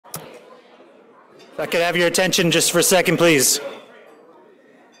If I could have your attention just for a second, please.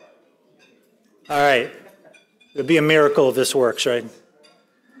 All right. It'll be a miracle if this works, right?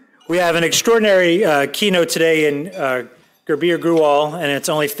 We have an extraordinary keynote today in Gurbir Grewal, and it's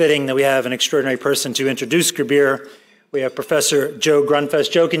only fitting that we have an extraordinary person to introduce Gurbir. We have Professor Joe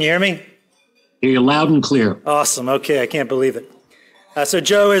Grundfest. Joe, can you hear me? Hear you loud and clear. Awesome. Okay, I can't believe it. So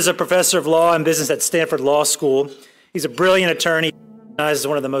Joe is a professor of law and business at Stanford Law School. He's a brilliant attorney. He's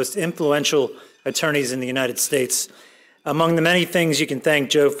one of the most influential attorneys in the United States. Among the many things you can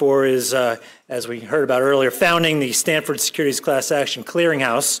thank Joe for is, as we heard about earlier, founding the Stanford Securities Class Action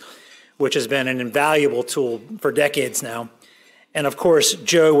Clearinghouse, which has been an invaluable tool for decades now. And of course,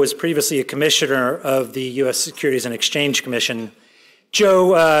 Joe was previously a commissioner of the U.S. Securities and Exchange Commission.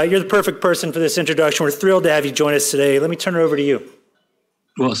 Joe, you're the perfect person for this introduction. We're thrilled to have you join us today. Let me turn it over to you.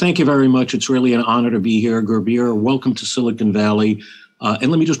 Well, thank you very much. It's really an honor to be here. Gurbir, welcome to Silicon Valley.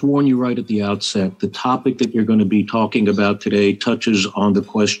 And let me just warn you right at the outset, the topic that you're going to be talking about today touches on the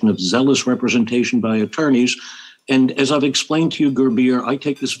question of zealous representation by attorneys. And as I've explained to you, Gurbir, I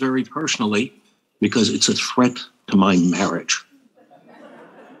take this very personally because it's a threat to my marriage.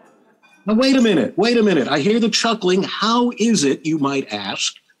 Now, wait a minute. I hear the chuckling. How is it, you might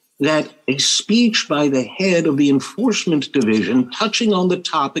ask, that a speech by the head of the Enforcement Division touching on the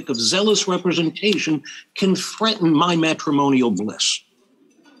topic of zealous representation can threaten my matrimonial bliss?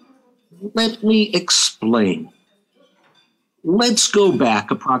 Let me explain. Let's go back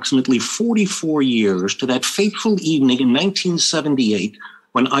approximately 44 years to that fateful evening in 1978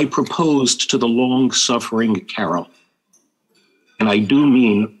 when I proposed to the long-suffering Carol. And I do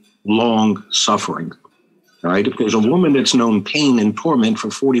mean long-suffering. All right, if there's a woman that's known pain and torment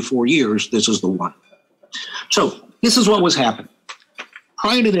for 44 years, this is the one. So this is what was happening.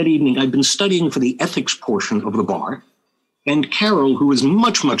 Prior to that evening, I'd been studying for the ethics portion of the bar. And Carol, who is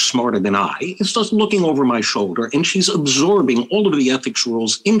much, much smarter than I, is just looking over my shoulder, and she's absorbing all of the ethics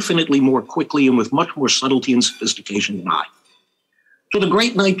rules infinitely more quickly and with much more subtlety and sophistication than I. So the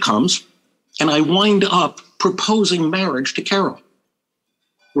great night comes, and I wind up proposing marriage to Carol.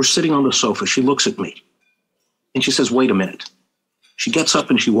 We're sitting on the sofa. She looks at me, and she says, wait a minute. She gets up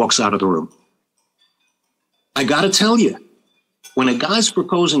and she walks out of the room. I got to tell you, when a guy's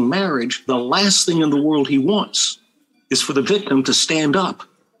proposing marriage, the last thing in the world he wants is for the victim to stand up,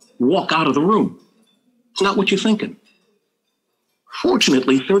 walk out of the room. It's not what you're thinking.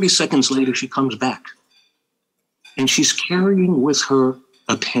 Fortunately, 30 seconds later, she comes back. And she's carrying with her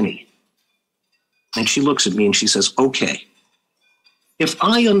a penny. And she looks at me and she says, okay, if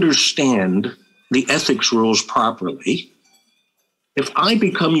I understand the ethics rules properly, if I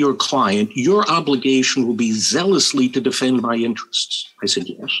become your client, your obligation will be zealously to defend my interests. I said,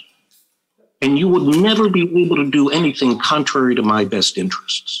 yes. And you would never be able to do anything contrary to my best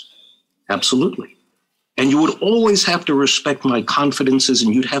interests. Absolutely. And you would always have to respect my confidences,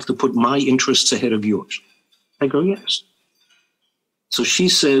 and you'd have to put my interests ahead of yours. I go, yes. So she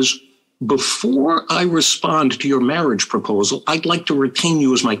says, before I respond to your marriage proposal, I'd like to retain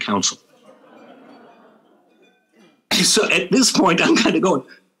you as my counsel. So at this point, I'm kind of going,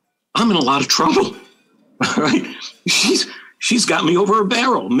 I'm in a lot of trouble, all right? She's got me over a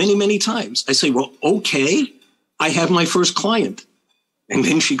barrel many, many times. I say, well, okay, I have my first client. And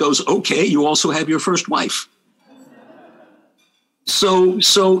then she goes, okay, you also have your first wife. So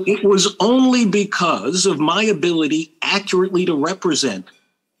it was only because of my ability accurately to represent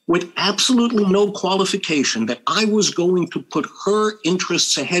with absolutely no qualification that I was going to put her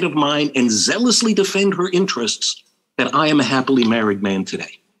interests ahead of mine and zealously defend her interests that I am a happily married man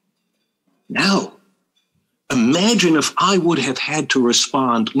today. Now, imagine if I would have had to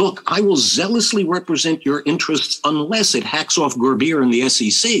respond, look, I will zealously represent your interests unless it hacks off Gurbir and the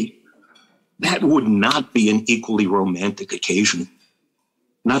SEC. That would not be an equally romantic occasion,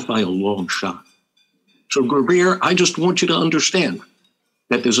 not by a long shot. So Gurbir, I just want you to understand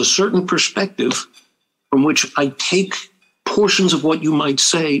that there's a certain perspective from which I take portions of what you might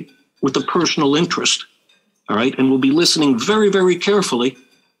say with a personal interest, all right? And we'll be listening very, very carefully.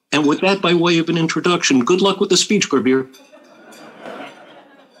 And with that, by way of an introduction, good luck with the speech, Gurbir.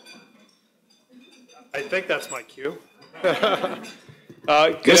 I think that's my cue.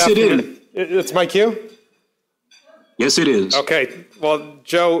 Yes, it is. It's my cue? Yes, it is. Okay. Well,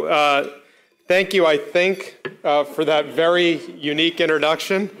 Joe, thank you, I think, for that very unique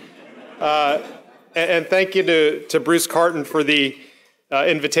introduction. And thank you to Bruce Carton for the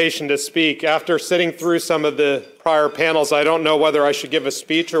invitation to speak. After sitting through some of the prior panels, I don't know whether I should give a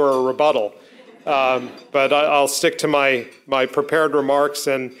speech or a rebuttal, but I'll stick to my prepared remarks.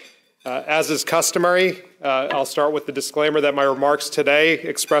 And as is customary, I'll start with the disclaimer that my remarks today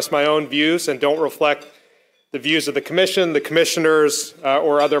express my own views and don't reflect the views of the Commission, the Commissioners,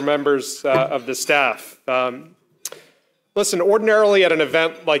 or other members of the staff. Listen, ordinarily at an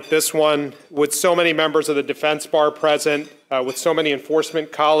event like this one, with so many members of the defense bar present, with so many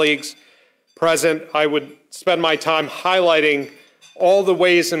enforcement colleagues present, I would spend my time highlighting all the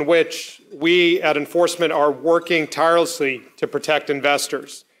ways in which we at enforcement are working tirelessly to protect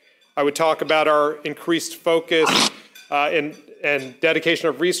investors. I would talk about our increased focus and dedication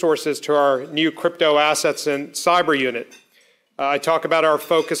of resources to our new crypto assets and cyber unit. I talk about our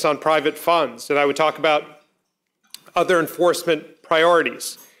focus on private funds, and I would talk about other enforcement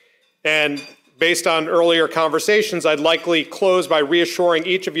priorities. And based on earlier conversations, I'd likely close by reassuring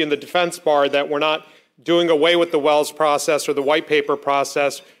each of you in the defense bar that we're not doing away with the Wells process or the white paper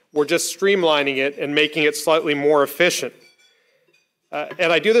process. We're just streamlining it and making it slightly more efficient.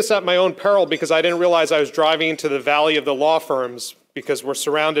 And I do this at my own peril because I didn't realize I was driving into the valley of the law firms because we're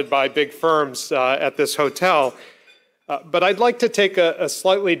surrounded by big firms at this hotel. But I'd like to take a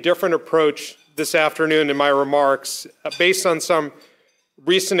slightly different approach this afternoon in my remarks based on some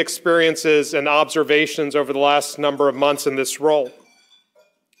recent experiences and observations over the last number of months in this role.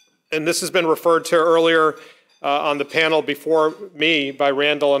 And this has been referred to earlier on the panel before me by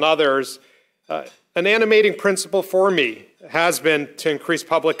Randall and others. An animating principle for me has been to increase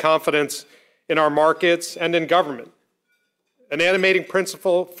public confidence in our markets and in government. An animating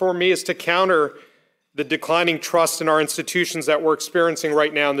principle for me is to counter the declining trust in our institutions that we're experiencing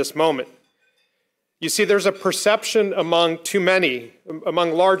right now in this moment. You see, there's a perception among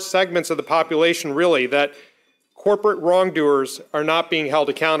among large segments of the population really, that corporate wrongdoers are not being held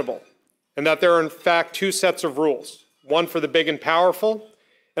accountable, and that there are in fact two sets of rules, one for the big and powerful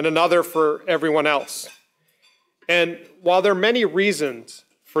and another for everyone else. And while there are many reasons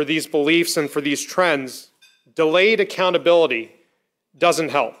for these beliefs and for these trends, delayed accountability doesn't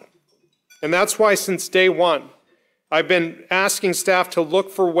help. And that's why since day one, I've been asking staff to look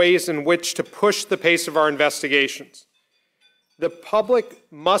for ways in which to push the pace of our investigations. The public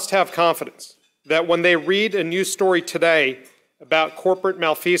must have confidence that when they read a news story today about corporate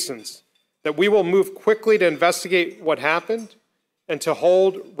malfeasance, that we will move quickly to investigate what happened and to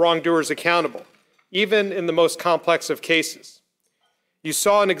hold wrongdoers accountable, even in the most complex of cases. You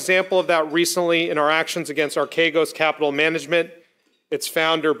saw an example of that recently in our actions against Archegos Capital Management, its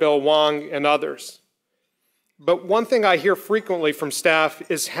founder, Bill Wong, and others. But one thing I hear frequently from staff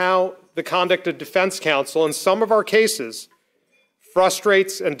is how the conduct of defense counsel in some of our cases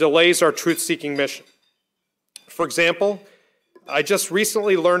frustrates and delays our truth-seeking mission. For example, I just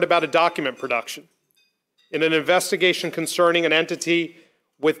recently learned about a document production in an investigation concerning an entity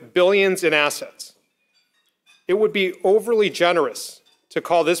with billions in assets. It would be overly generous to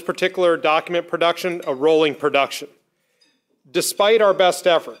call this particular document production a rolling production. Despite our best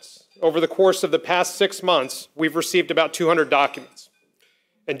efforts, over the course of the past 6 months, we've received about 200 documents.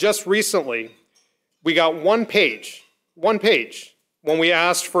 And just recently, we got one page, when we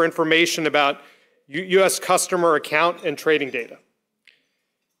asked for information about U.S. customer account and trading data.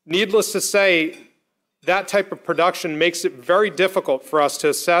 Needless to say, that type of production makes it very difficult for us to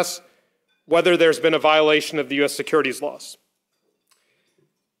assess whether there's been a violation of the U.S. securities laws.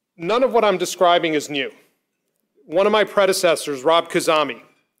 None of what I'm describing is new. One of my predecessors, Rob Khuzami,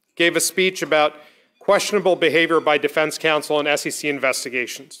 gave a speech about questionable behavior by defense counsel in SEC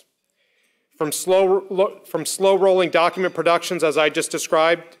investigations. From slow rolling document productions, as I just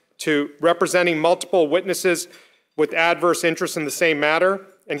described, to representing multiple witnesses with adverse interests in the same matter,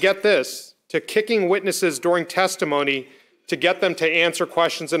 and get this, to kicking witnesses during testimony to get them to answer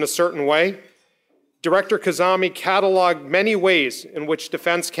questions in a certain way, Director Khuzami cataloged many ways in which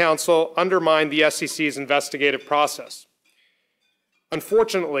defense counsel undermined the SEC's investigative process.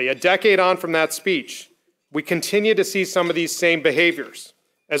 Unfortunately, a decade on from that speech, we continue to see some of these same behaviors,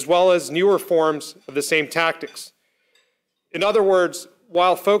 as well as newer forms of the same tactics. In other words,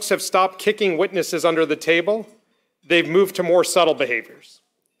 while folks have stopped kicking witnesses under the table, they've moved to more subtle behaviors.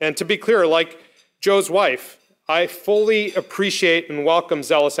 And to be clear, like Joe's wife, I fully appreciate and welcome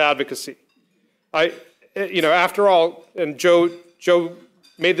zealous advocacy. After all, and Joe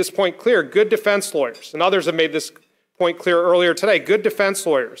made this point clear, good defense lawyers, and others have made this point clear earlier today, good defense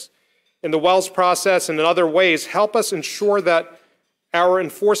lawyers in the Wells process and in other ways help us ensure that our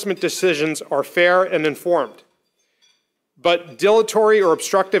enforcement decisions are fair and informed. But dilatory or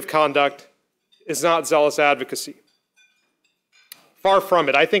obstructive conduct is not zealous advocacy. Far from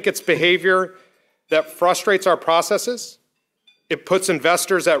it. I think it's behavior that frustrates our processes, it puts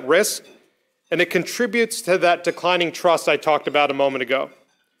investors at risk, and it contributes to that declining trust I talked about a moment ago.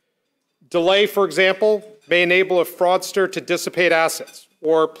 Delay, for example, may enable a fraudster to dissipate assets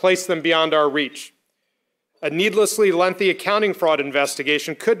or place them beyond our reach. A needlessly lengthy accounting fraud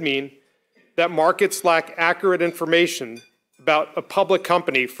investigation could mean that markets lack accurate information about a public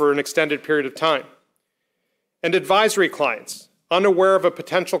company for an extended period of time. And advisory clients, unaware of a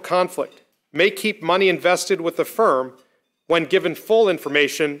potential conflict, may keep money invested with the firm when given full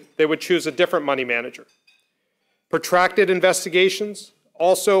information, they would choose a different money manager. Protracted investigations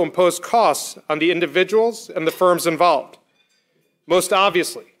also impose costs on the individuals and the firms involved. Most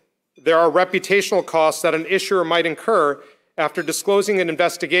obviously, there are reputational costs that an issuer might incur after disclosing an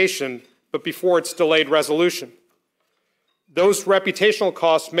investigation, but before its delayed resolution. Those reputational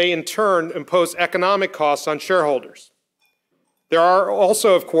costs may in turn impose economic costs on shareholders. There are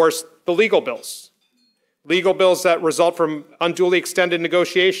also, of course, the legal bills that result from unduly extended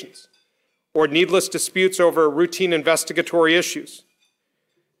negotiations or needless disputes over routine investigatory issues.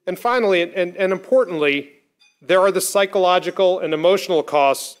 And finally, and importantly, there are the psychological and emotional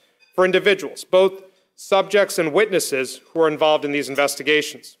costs for individuals, both subjects and witnesses who are involved in these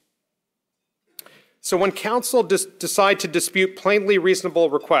investigations. So when counsel decide to dispute plainly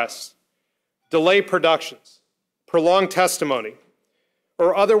reasonable requests, delay productions, prolong testimony,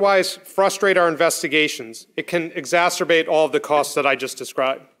 or otherwise frustrate our investigations, it can exacerbate all of the costs that I just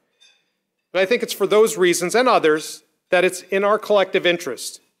described. And I think it's for those reasons and others that it's in our collective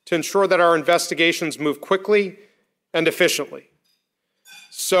interest to ensure that our investigations move quickly and efficiently.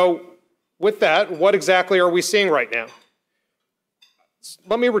 So with that, what exactly are we seeing right now?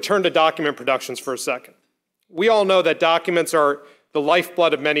 Let me return to document productions for a second. We all know that documents are the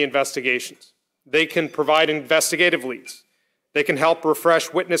lifeblood of many investigations. They can provide investigative leads. They can help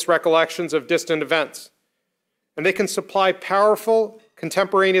refresh witness recollections of distant events. And they can supply powerful,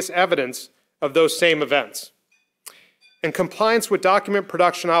 contemporaneous evidence of those same events. And compliance with document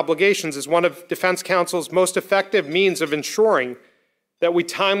production obligations is one of defense counsel's most effective means of ensuring that we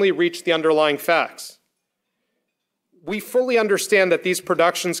timely reach the underlying facts. We fully understand that these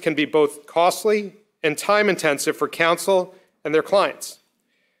productions can be both costly and time-intensive for counsel and their clients.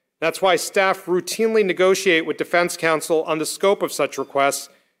 That's why staff routinely negotiate with defense counsel on the scope of such requests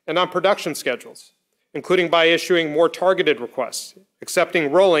and on production schedules, including by issuing more targeted requests,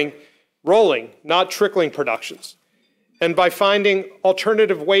 accepting rolling, not trickling productions, and by finding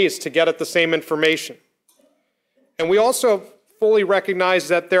alternative ways to get at the same information. And we also fully recognize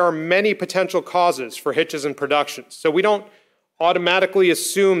that there are many potential causes for hitches in production, so we don't automatically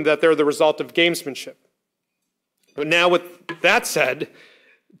assume that they're the result of gamesmanship. But now with that said,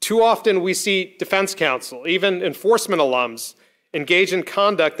 too often we see defense counsel, even enforcement alums, engage in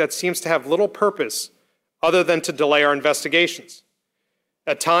conduct that seems to have little purpose other than to delay our investigations.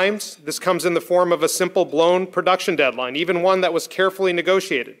 At times, this comes in the form of a simple blown production deadline, even one that was carefully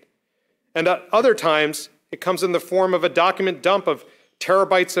negotiated. And at other times, it comes in the form of a document dump of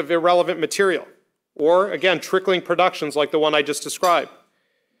terabytes of irrelevant material, or again, trickling productions like the one I just described.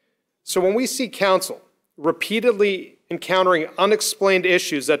 So when we see counsel repeatedly encountering unexplained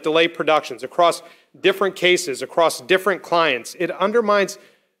issues that delay productions across different cases, across different clients, it undermines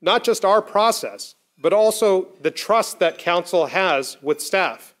not just our process, but also the trust that counsel has with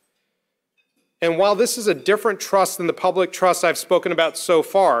staff. And while this is a different trust than the public trust I've spoken about so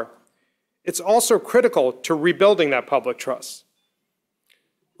far, it's also critical to rebuilding that public trust.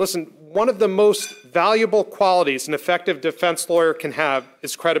 Listen, one of the most valuable qualities an effective defense lawyer can have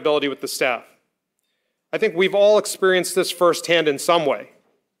is credibility with the staff. I think we've all experienced this firsthand in some way.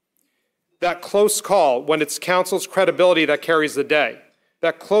 That close call when it's counsel's credibility that carries the day.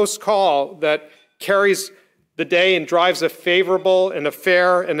 That close call that carries the day and drives a favorable and a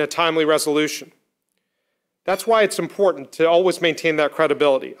fair and a timely resolution. That's why it's important to always maintain that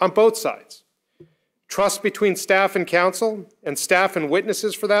credibility on both sides. Trust between staff and counsel, and staff and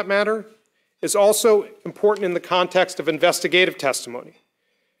witnesses for that matter, is also important in the context of investigative testimony.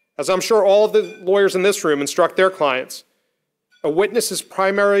 As I'm sure all of the lawyers in this room instruct their clients, a witness's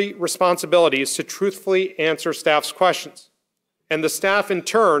primary responsibility is to truthfully answer staff's questions. And the staff in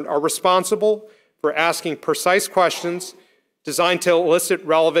turn are responsible for asking precise questions designed to elicit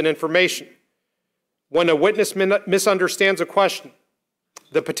relevant information. When a witness misunderstands a question,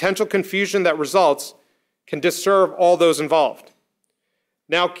 the potential confusion that results can disserve all those involved.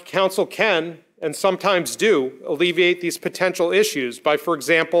 Now, counsel can, and sometimes do, alleviate these potential issues by, for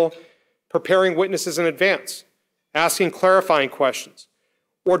example, preparing witnesses in advance, asking clarifying questions,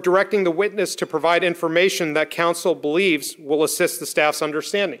 or directing the witness to provide information that counsel believes will assist the staff's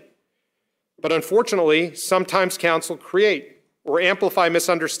understanding. But unfortunately, sometimes counsel create or amplify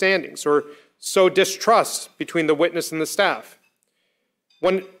misunderstandings or sow distrust between the witness and the staff.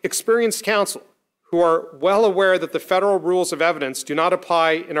 When experienced counsel, who are well aware that the federal rules of evidence do not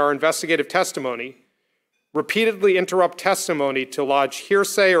apply in our investigative testimony, repeatedly interrupt testimony to lodge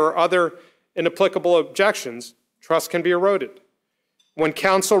hearsay or other inapplicable objections, trust can be eroded. When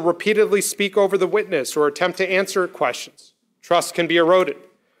counsel repeatedly speak over the witness or attempt to answer questions, trust can be eroded.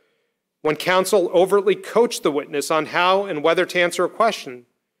 When counsel overtly coach the witness on how and whether to answer a question,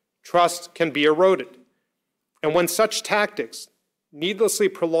 trust can be eroded. And when such tactics needlessly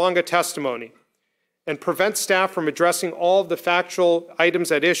prolong a testimony and prevent staff from addressing all of the factual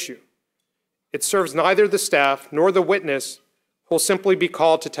items at issue, it serves neither the staff nor the witness who will simply be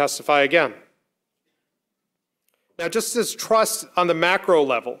called to testify again. Now, just as trust on the macro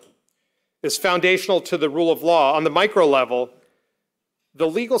level is foundational to the rule of law, on the micro level, the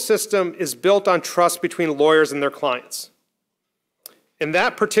legal system is built on trust between lawyers and their clients. And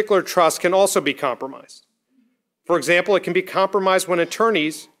that particular trust can also be compromised. For example, it can be compromised when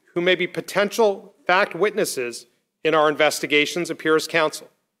attorneys who may be potential fact witnesses in our investigations appear as counsel.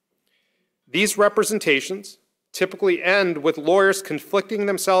 These representations typically end with lawyers conflicting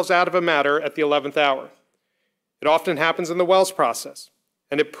themselves out of a matter at the 11th hour. It often happens in the Wells process,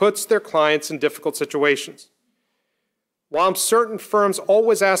 and it puts their clients in difficult situations. While I'm certain firms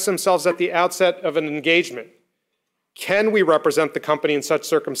always ask themselves at the outset of an engagement, can we represent the company in such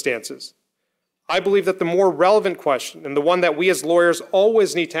circumstances? I believe that the more relevant question, and the one that we as lawyers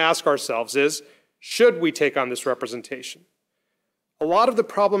always need to ask ourselves, is, should we take on this representation? A lot of the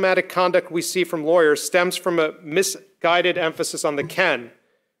problematic conduct we see from lawyers stems from a misguided emphasis on the can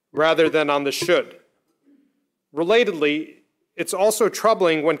rather than on the should. Relatedly, it's also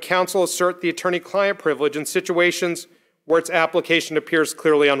troubling when counsel assert the attorney-client privilege in situations where its application appears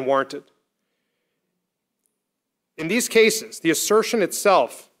clearly unwarranted. In these cases, the assertion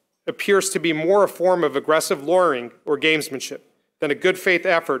itself appears to be more a form of aggressive lawyering or gamesmanship than a good faith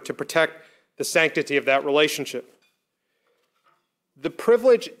effort to protect the sanctity of that relationship. The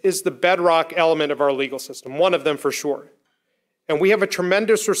privilege is the bedrock element of our legal system, one of them for sure. And we have a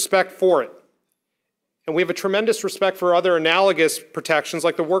tremendous respect for it. And we have a tremendous respect for other analogous protections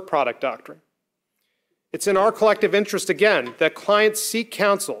like the work product doctrine. It's in our collective interest, again, that clients seek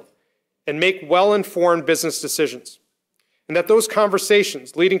counsel and make well-informed business decisions. And that those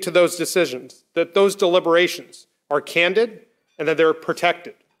conversations leading to those decisions, that those deliberations are candid and that they're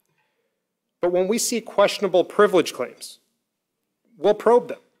protected. But when we see questionable privilege claims, we'll probe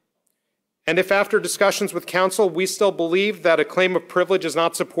them. And if after discussions with counsel we still believe that a claim of privilege is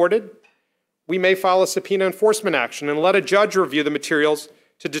not supported, we may file a subpoena enforcement action and let a judge review the materials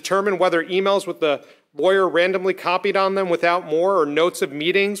to determine whether emails with the lawyer randomly copied on them without more, or notes of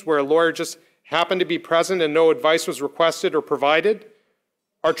meetings where a lawyer just happened to be present and no advice was requested or provided,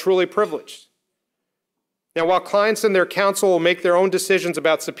 are truly privileged. Now, while clients and their counsel will make their own decisions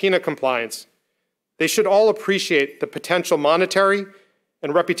about subpoena compliance, they should all appreciate the potential monetary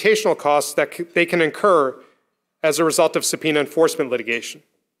and reputational costs that they can incur as a result of subpoena enforcement litigation.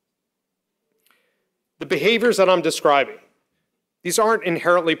 The behaviors that I'm describing, these aren't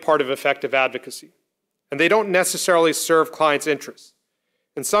inherently part of effective advocacy, and they don't necessarily serve clients' interests.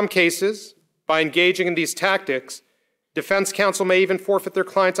 In some cases, by engaging in these tactics, defense counsel may even forfeit their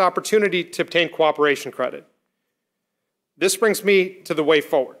client's opportunity to obtain cooperation credit. This brings me to the way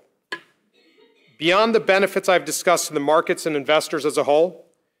forward. Beyond the benefits I've discussed to the markets and investors as a whole,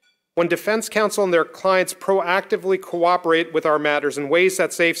 when defense counsel and their clients proactively cooperate with our matters in ways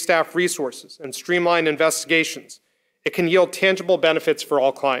that save staff resources and streamline investigations, it can yield tangible benefits for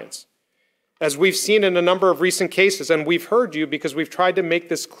all clients. As we've seen in a number of recent cases, and we've heard you because we've tried to make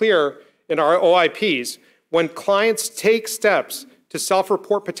this clear in our OIPs, when clients take steps to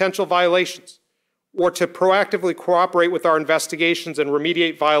self-report potential violations or to proactively cooperate with our investigations and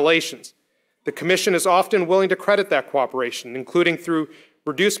remediate violations, the Commission is often willing to credit that cooperation, including through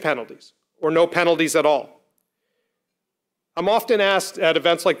reduced penalties or no penalties at all. I'm often asked at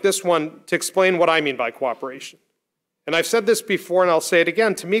events like this one to explain what I mean by cooperation. And I've said this before and I'll say it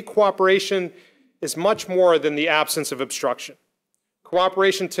again. To me, cooperation is much more than the absence of obstruction.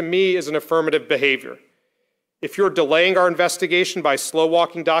 Cooperation to me is an affirmative behavior. If you're delaying our investigation by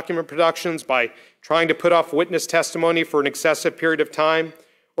slow-walking document productions, by trying to put off witness testimony for an excessive period of time,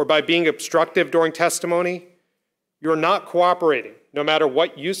 or by being obstructive during testimony, you're not cooperating, no matter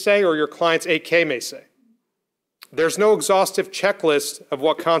what you say or your client's AK may say. There's no exhaustive checklist of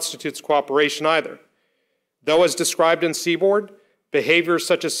what constitutes cooperation either. Though, as described in Seaboard, behaviors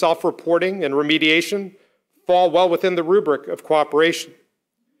such as self-reporting and remediation fall well within the rubric of cooperation.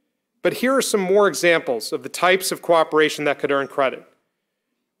 But here are some more examples of the types of cooperation that could earn credit.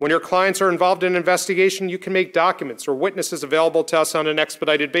 When your clients are involved in an investigation, you can make documents or witnesses available to us on an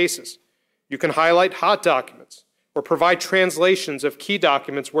expedited basis. You can highlight hot documents or provide translations of key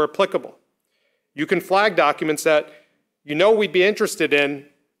documents where applicable. You can flag documents that you know we'd be interested in,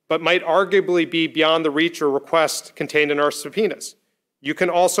 but might arguably be beyond the reach or request contained in our subpoenas. You can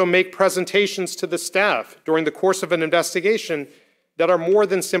also make presentations to the staff during the course of an investigation that are more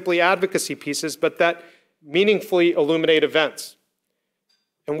than simply advocacy pieces, but that meaningfully illuminate events.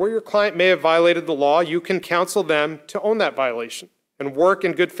 And where your client may have violated the law, you can counsel them to own that violation and work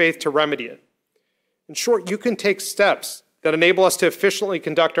in good faith to remedy it. In short, you can take steps that enable us to efficiently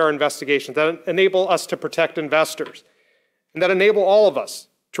conduct our investigations, that enable us to protect investors, and that enable all of us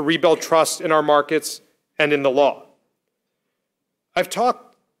to rebuild trust in our markets and in the law. I've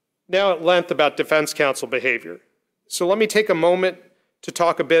talked now at length about defense counsel behavior, so let me take a moment to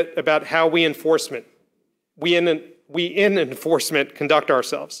talk a bit about how we in enforcement conduct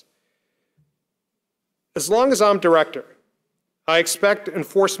ourselves. As long as I'm director, I expect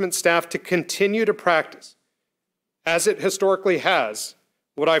enforcement staff to continue to practice, as it historically has,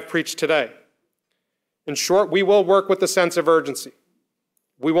 what I've preached today. In short, we will work with a sense of urgency.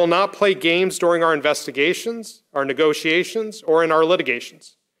 We will not play games during our investigations, our negotiations, or in our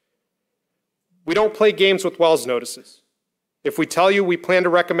litigations. We don't play games with Wells notices. If we tell you we plan to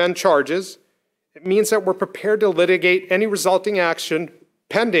recommend charges, it means that we're prepared to litigate any resulting action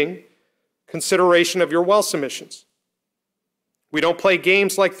pending consideration of your Wells submissions. We don't play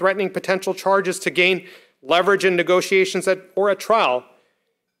games like threatening potential charges to gain leverage in negotiations or at trial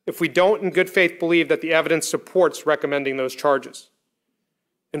if we don't in good faith believe that the evidence supports recommending those charges.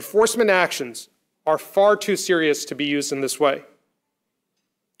 Enforcement actions are far too serious to be used in this way.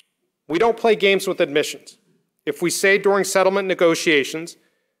 We don't play games with admissions. If we say during settlement negotiations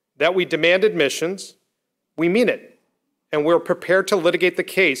that we demand admissions, we mean it, and we're prepared to litigate the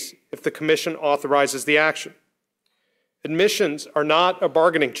case if the Commission authorizes the action. Admissions are not a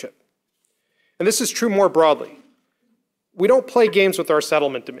bargaining chip. And this is true more broadly. We don't play games with our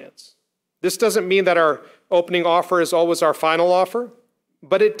settlement demands. This doesn't mean that our opening offer is always our final offer,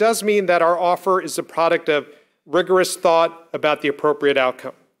 but it does mean that our offer is the product of rigorous thought about the appropriate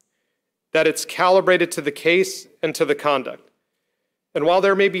outcome, that it's calibrated to the case and to the conduct. And while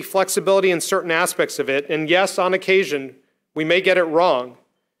there may be flexibility in certain aspects of it, and yes, on occasion, we may get it wrong,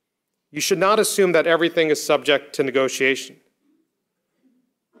 you should not assume that everything is subject to negotiation.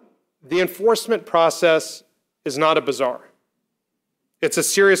 The enforcement process is not a bazaar. It's a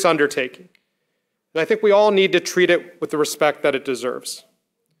serious undertaking. And I think we all need to treat it with the respect that it deserves.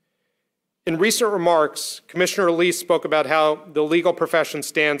 In recent remarks, Commissioner Lee spoke about how the legal profession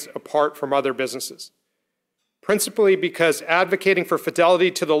stands apart from other businesses, principally because advocating for fidelity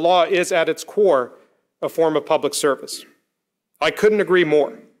to the law is, at its core, a form of public service. I couldn't agree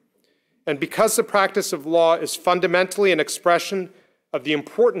more. And because the practice of law is fundamentally an expression of the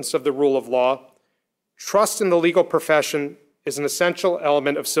importance of the rule of law, trust in the legal profession is an essential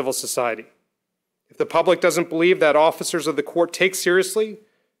element of civil society. If the public doesn't believe that officers of the court take seriously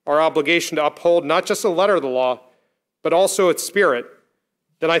our obligation to uphold not just the letter of the law, but also its spirit,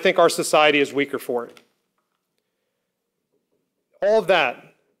 then I think our society is weaker for it. All of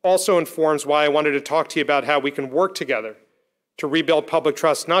that also informs why I wanted to talk to you about how we can work together to rebuild public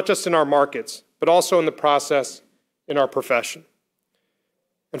trust, not just in our markets, but also in the process in our profession.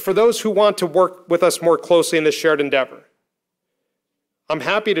 And for those who want to work with us more closely in this shared endeavor, I'm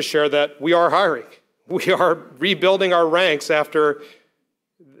happy to share that we are hiring. We are rebuilding our ranks after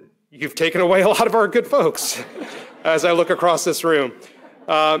you've taken away a lot of our good folks as I look across this room.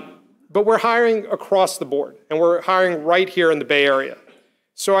 But we're hiring across the board, and we're hiring right here in the Bay Area.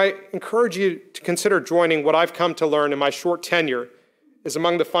 So I encourage you to consider joining what I've come to learn in my short tenure is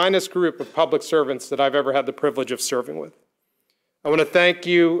among the finest group of public servants that I've ever had the privilege of serving with. I want to thank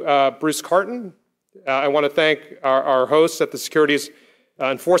you, Bruce Carton. I want to thank our hosts at the Securities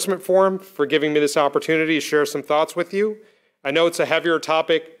Enforcement Forum for giving me this opportunity to share some thoughts with you. I know it's a heavier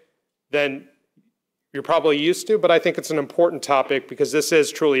topic than you're probably used to, but I think it's an important topic because this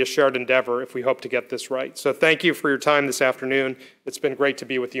is truly a shared endeavor if we hope to get this right. So thank you for your time this afternoon. It's been great to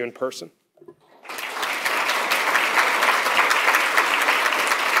be with you in person.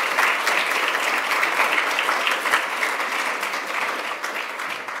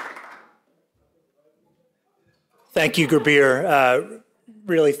 Thank you, Gurbir.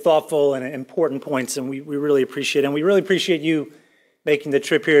 Really thoughtful and important points, and we really appreciate it. And we really appreciate you making the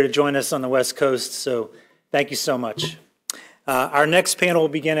trip here to join us on the West Coast, so thank you so much. Our next panel will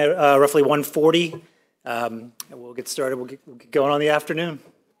begin at roughly 1:40. We'll get started. We'll get going on the afternoon.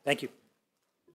 Thank you.